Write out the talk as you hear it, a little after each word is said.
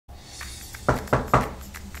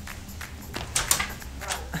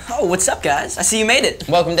Oh, what's up, guys? I see you made it.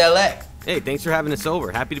 Welcome to LA. Hey, thanks for having us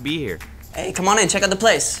over. Happy to be here. Hey, come on in, check out the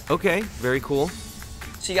place. Okay, very cool.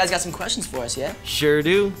 So you guys got some questions for us, yeah? Sure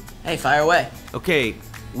do. Hey, fire away. Okay,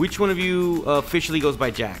 which one of you officially goes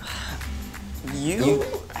by Jack? You?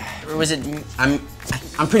 Or was it...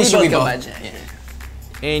 I'm pretty sure we go both by Jack. Yeah.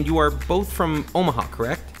 And you are both from Omaha,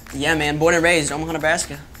 correct? Yeah, man, born and raised, Omaha,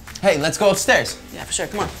 Nebraska. Hey, let's go upstairs. Yeah, for sure,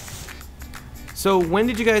 come on. So when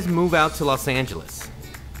did you guys move out to Los Angeles?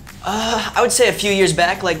 I would say a few years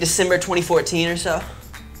back, like December 2014 or so.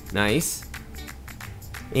 Nice.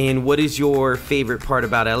 And what is your favorite part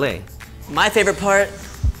about LA? My favorite part,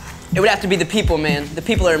 it would have to be the people, man. The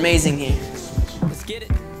people are amazing here. Let's get it.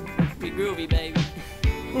 Be groovy, baby.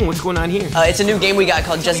 What's going on here? It's a new game we got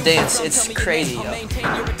called Just Dance. It's crazy, yo.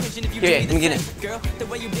 Here, let me get in.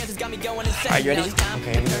 Alright, you ready?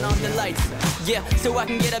 Okay. Turn on the lights. Yeah, so I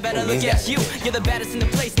can get a better look at you. You're the baddest in the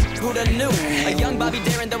place. Who'da knew? A young Bobby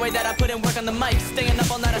Darin, the way that I put in work on the mic, staying up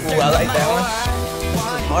all night. Ooh, I like that one.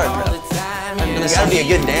 Hard, bro. You gotta be a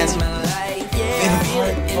good dancer.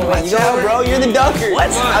 Watch out, bro. You're the dunker. What?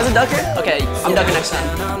 I was a ducker? Okay, I'm ducking next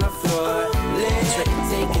time.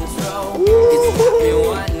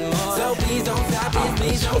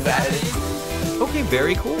 So bad at it. Okay,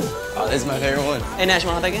 very cool. Oh, this is my favorite one. Hey, Nash,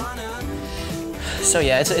 wanna have that game? So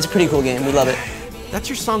yeah, it's a pretty cool game. We love it. That's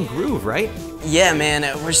your song Groove, right? Yeah, man,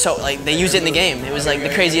 we're so, like, they used it in the game. It was like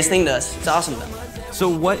the craziest thing to us. It's awesome, though. So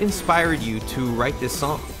what inspired you to write this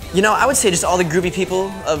song? You know, I would say just all the groovy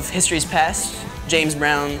people of history's past. James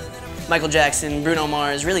Brown, Michael Jackson, Bruno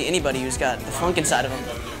Mars, really anybody who's got the funk inside of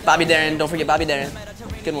them. Bobby Darin, don't forget Bobby Darin.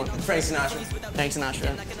 Good one. Frank Sinatra. Frank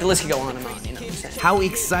Sinatra. The list could go on and on, you know what I'm saying? How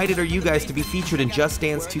excited are you guys to be featured in Just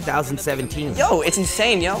Dance 2017? Yo, it's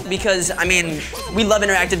insane, yo, because, I mean, we love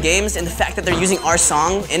interactive games, and the fact that they're using our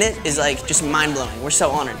song in it is, like, just mind-blowing. We're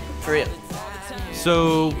so honored, for real.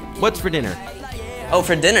 So, what's for dinner? Oh,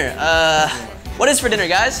 for dinner, what is for dinner,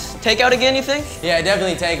 guys? Takeout again, you think? Yeah,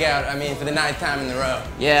 definitely takeout. I mean, for the 9th time in a row.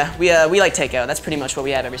 Yeah, we like takeout. That's pretty much what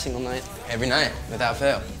we have every single night. Every night, without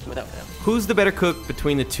fail. Without fail. Who's the better cook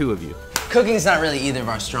between the two of you? Cooking's not really either of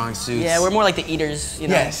our strong suits. Yeah, we're more like the eaters, you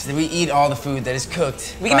know? Yes, we eat all the food that is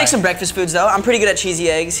cooked. We can make some breakfast foods, though. I'm pretty good at cheesy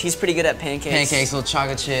eggs. He's pretty good at pancakes. Pancakes, little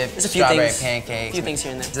chocolate chip, There's a few strawberry things, pancakes. A few things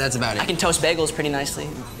here and there. So that's about it. I can toast bagels pretty nicely,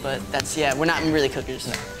 but that's, yeah, we're not really cookers.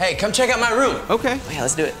 No. Hey, come check out my room. Okay. Oh, yeah,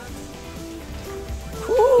 let's do it.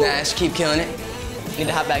 Woo. Nash, keep killing it. Need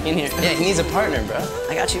to hop back in here. Yeah, he needs a partner, bro.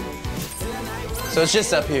 I got you. So it's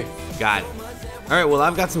just up here. Got it. All right, well,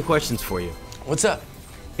 I've got some questions for you. What's up?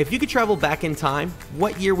 If you could travel back in time,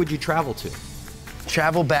 what year would you travel to?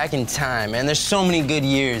 Travel back in time, man. There's so many good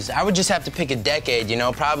years. I would just have to pick a decade, you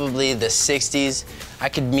know, probably the 60s. I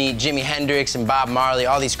could meet Jimi Hendrix and Bob Marley,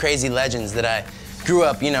 all these crazy legends that I grew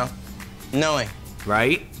up, you know, knowing.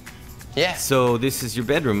 Right? Yeah. So this is your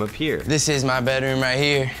bedroom up here. This is my bedroom right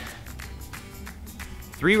here.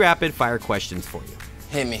 3 rapid fire questions for you.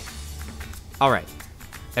 Hit me. All right.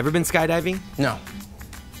 Ever been skydiving? No.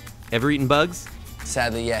 Ever eaten bugs?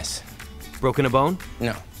 Sadly, yes. Broken a bone?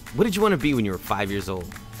 No. What did you want to be when you were 5 years old?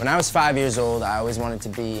 When I was 5 years old, I always wanted to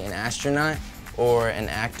be an astronaut or an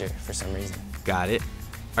actor for some reason. Got it.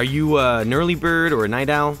 Are you an early bird or a night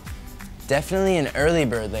owl? Definitely an early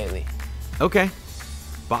bird lately. Okay.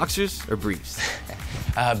 Boxers or briefs?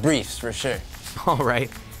 Briefs, for sure. All right.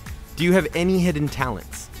 Do you have any hidden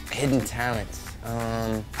talents? Hidden talents.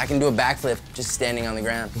 I can do a backflip just standing on the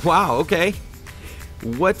ground. Wow, okay.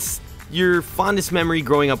 What's your fondest memory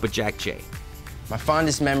growing up with Jack J? My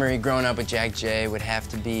fondest memory growing up with Jack J would have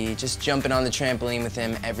to be just jumping on the trampoline with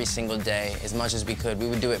him every single day as much as we could. We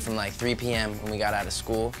would do it from like 3 p.m. when we got out of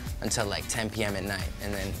school until like 10 p.m. at night,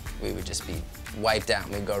 and then we would just be wiped out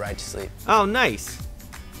and we'd go right to sleep. Oh, nice.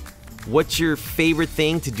 What's your favorite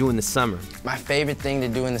thing to do in the summer? My favorite thing to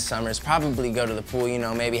do in the summer is probably go to the pool, you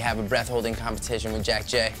know, maybe have a breath-holding competition with Jack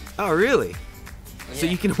J. Oh, really? Yeah. So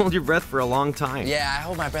you can hold your breath for a long time? Yeah, I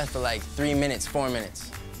hold my breath for like 3 minutes, 4 minutes.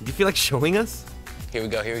 Do you feel like showing us? Here we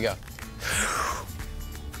go, here we go.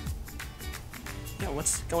 Yo,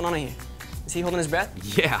 what's going on in here? Is he holding his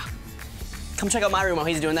breath? Yeah. Come check out my room while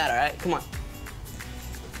he's doing that, all right? Come on.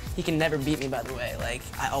 He can never beat me, by the way. Like,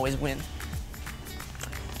 I always win.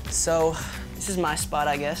 So, this is my spot,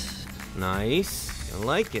 I guess. Nice. I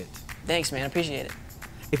like it. Thanks, man. Appreciate it.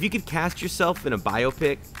 If you could cast yourself in a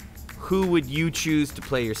biopic, who would you choose to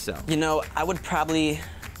play yourself? You know, I would probably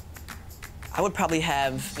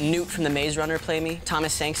have Newt from The Maze Runner play me.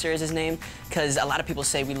 Thomas Sangster is his name, because a lot of people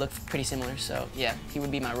say we look pretty similar, so yeah, he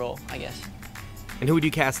would be my role, I guess. And who would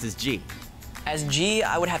you cast as G? As G,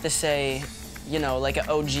 I would have to say, you know, like an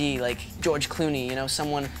OG, like George Clooney, you know,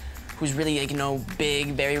 someone who's really, like, you know, big,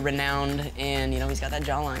 very renowned, and, you know, he's got that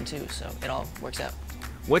jawline too, so it all works out.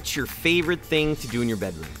 What's your favorite thing to do in your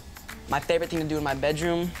bedroom? My favorite thing to do in my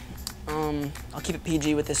bedroom, I'll keep it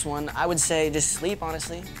PG with this one. I would say just sleep,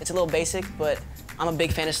 honestly. It's a little basic, but I'm a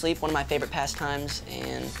big fan of sleep, one of my favorite pastimes,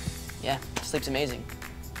 and yeah, sleep's amazing.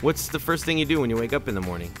 What's the first thing you do when you wake up in the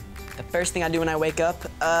morning? The first thing I do when I wake up,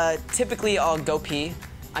 typically I'll go pee.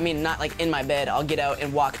 I mean, not like in my bed. I'll get out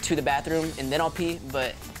and walk to the bathroom and then I'll pee,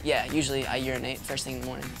 but yeah, usually I urinate first thing in the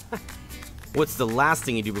morning. What's the last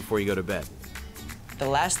thing you do before you go to bed? The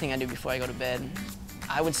last thing I do before I go to bed,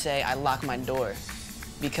 I would say I lock my door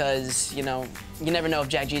because, you know, you never know if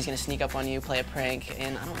Jack G's gonna sneak up on you, play a prank,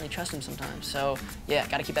 and I don't really trust him sometimes. So yeah,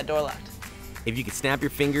 gotta keep that door locked. If you could snap your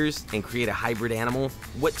fingers and create a hybrid animal,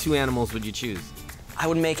 what two animals would you choose? I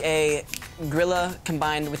would make a gorilla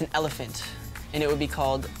combined with an elephant, and it would be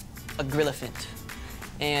called a grillafant.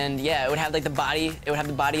 And yeah, it would have like the body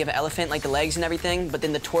of an elephant, like the legs and everything, but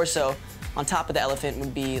then the torso on top of the elephant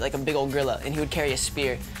would be like a big old gorilla, and he would carry a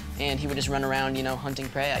spear, and he would just run around, you know, hunting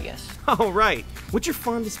prey, I guess. All right. What's your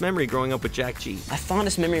fondest memory growing up with Jack G? My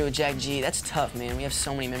fondest memory with Jack G, that's tough, man. We have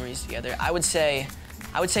so many memories together. I would say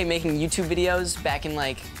making YouTube videos back in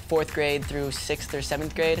like 4th grade through 6th or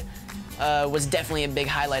 7th grade was definitely a big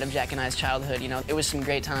highlight of Jack and I's childhood. You know, it was some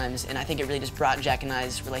great times, and I think it really just brought Jack and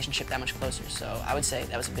I's relationship that much closer. So I would say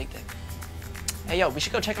that was a big thing. Hey, yo, we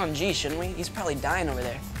should go check on G, shouldn't we? He's probably dying over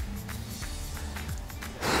there.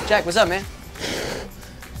 Jack, what's up, man?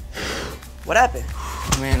 What happened?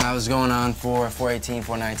 Man, I was going on for 418,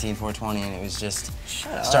 419, 420, and it was just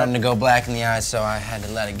Shut starting up. to go black in the eyes, so I had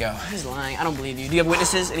to let it go. He's lying. I don't believe you. Do you have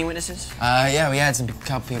witnesses? Any witnesses? Yeah, we had a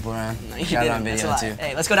couple people around. No, you Got it didn't. on That's a video, lie. too.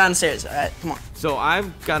 Hey, let's go downstairs. All right, come on. So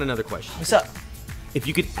I've got another question. What's up? If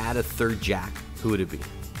you could add a third Jack, who would it be?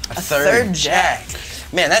 A third Jack.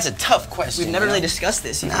 Man, that's a tough question. We've never you know? really discussed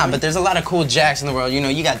this. Nah, but there's a lot of cool Jacks in the world. You know,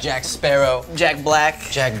 you got Jack Sparrow. Jack Black.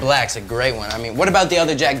 Jack Black's a great one. I mean, what about the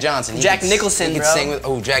other Jack Johnson? Jack Nicholson, he could bro. sing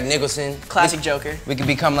with, Jack Nicholson. Classic Joker. We could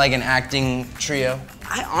become like an acting trio.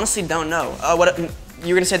 I honestly don't know. What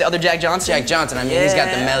you were gonna say? The other Jack Johnson? Jack Johnson. I mean, he's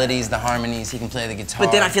got the Yeah. melodies, the harmonies. He can play the guitar.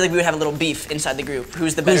 But then I feel like we would have a little beef inside the group.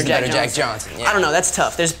 Who's the better, Jack Johnson? Yeah. I don't know. That's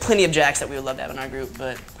tough. There's plenty of Jacks that we would love to have in our group,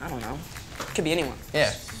 but I don't know. It could be anyone.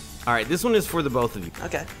 Yeah. All right, this one is for the both of you.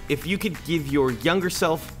 Okay. If you could give your younger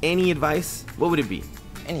self any advice, what would it be?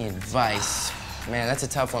 Any advice? Man, that's a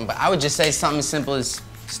tough one. But I would just say something as simple as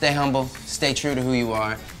stay humble, stay true to who you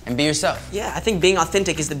are, and be yourself. Yeah, I think being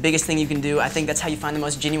authentic is the biggest thing you can do. I think that's how you find the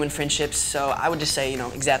most genuine friendships. So I would just say, you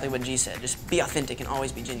know, exactly what G said. Just be authentic and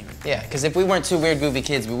always be genuine. Yeah, because if we weren't two weird, goofy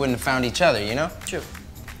kids, we wouldn't have found each other, you know? True.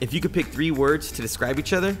 If you could pick 3 words to describe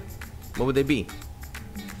each other, what would they be?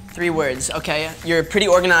 3 words. Okay. You're pretty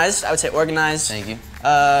organized. I would say organized. Thank you.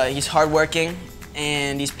 He's hardworking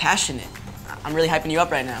and he's passionate. I'm really hyping you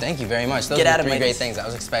up right now. Thank you very much. Those Get were at him, 3 great ladies. things. I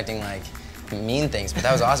was expecting like mean things, but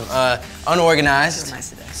that was awesome. Unorganized. That was nice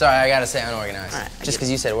today. Sorry, I gotta say unorganized. All right, I Just get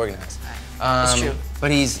because you said organized. That's true.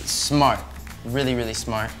 But he's smart. Really, really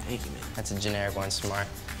smart. Thank you, man. That's a generic one, smart.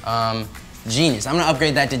 Genius. I'm gonna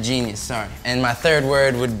upgrade that to genius, sorry. And my 3rd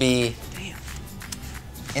word would be Damn.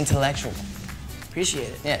 intellectual. Appreciate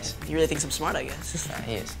it. Yes. He really thinks I'm smart, I guess.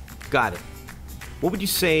 He is. Got it. What would you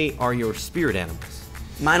say are your spirit animals?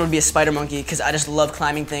 Mine would be a spider monkey because I just love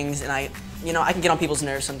climbing things and I can get on people's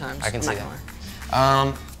nerves sometimes. I can I'm see not that.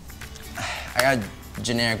 gonna lie. I got a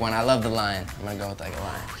generic one. I love the lion. I'm gonna go with like a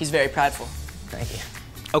lion. He's very prideful. Thank you.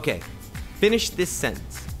 Okay, finish this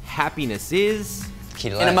sentence. Happiness is... Key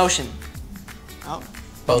to An life. emotion. Oh,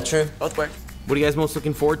 Both true? both work. What are you guys most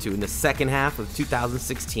looking forward to in the second half of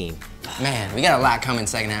 2016? Man, we got a lot coming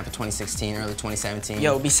second half of 2016, early 2017.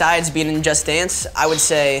 Yo, besides being in Just Dance, I would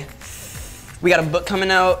say we got a book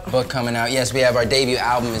coming out. Book coming out. Yes, we have our debut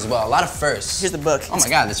album as well. A lot of firsts. Here's the book. Oh my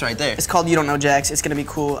God, that's right there. It's called You Don't Know Jax. It's gonna be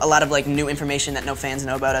cool. A lot of like new information that no fans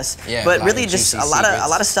know about us. Yeah, a but lot really of just juicy a lot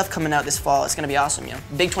secrets. of stuff coming out this fall. It's gonna be awesome, yo.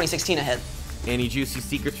 Big 2016 ahead. Any juicy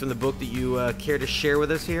secrets from the book that you care to share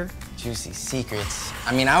with us here? Juicy secrets.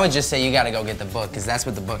 I mean, I would just say you gotta go get the book, because that's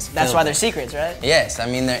what the book's That's filled why they're with. secrets, right? Yes, I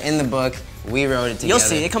mean, they're in the book. We wrote it together. You'll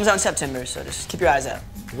see. It comes out in September, so just keep your eyes out.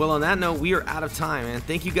 Well, on that note, we are out of time, man.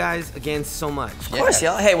 Thank you guys again so much. Of course,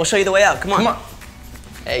 yo. Hey, we'll show you the way out. Come on. Come on.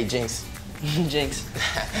 Hey, Jinx. Jinx.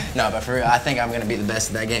 No, but for real, I think I'm gonna be the best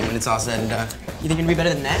at that game when it's all said and done. You think you're gonna be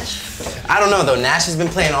better than Nash? I don't know though. Nash has been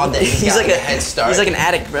playing all day. He's got like a head start. He's like an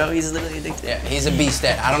addict, bro. He's literally addicted. Yeah, he's a beast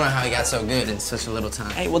at. I don't know how he got so good in such a little time.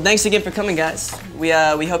 Hey, well, thanks again for coming, guys. We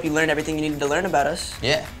hope you learned everything you needed to learn about us.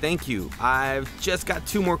 Yeah. Thank you. I've just got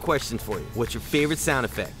 2 more questions for you. What's your favorite sound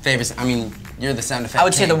effect? Favorites. I mean, you're the sound effect. I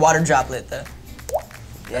would say king. the water droplet, though.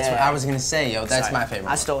 That's what I was gonna say, yo. That's Sorry. my favorite.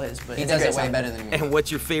 I stole his, but He it's a does great it way song. better than me. And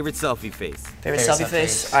what's your favorite selfie face? Favorite selfie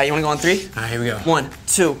face? All right, you wanna go on 3? All right, here we go. 1,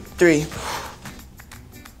 2, 3.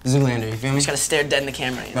 Zoolander, you feel me? Just gotta stare dead in the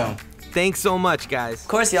camera, you know? Boom. Thanks so much, guys. Of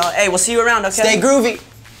course, y'all. Hey, we'll see you around, okay? Stay groovy.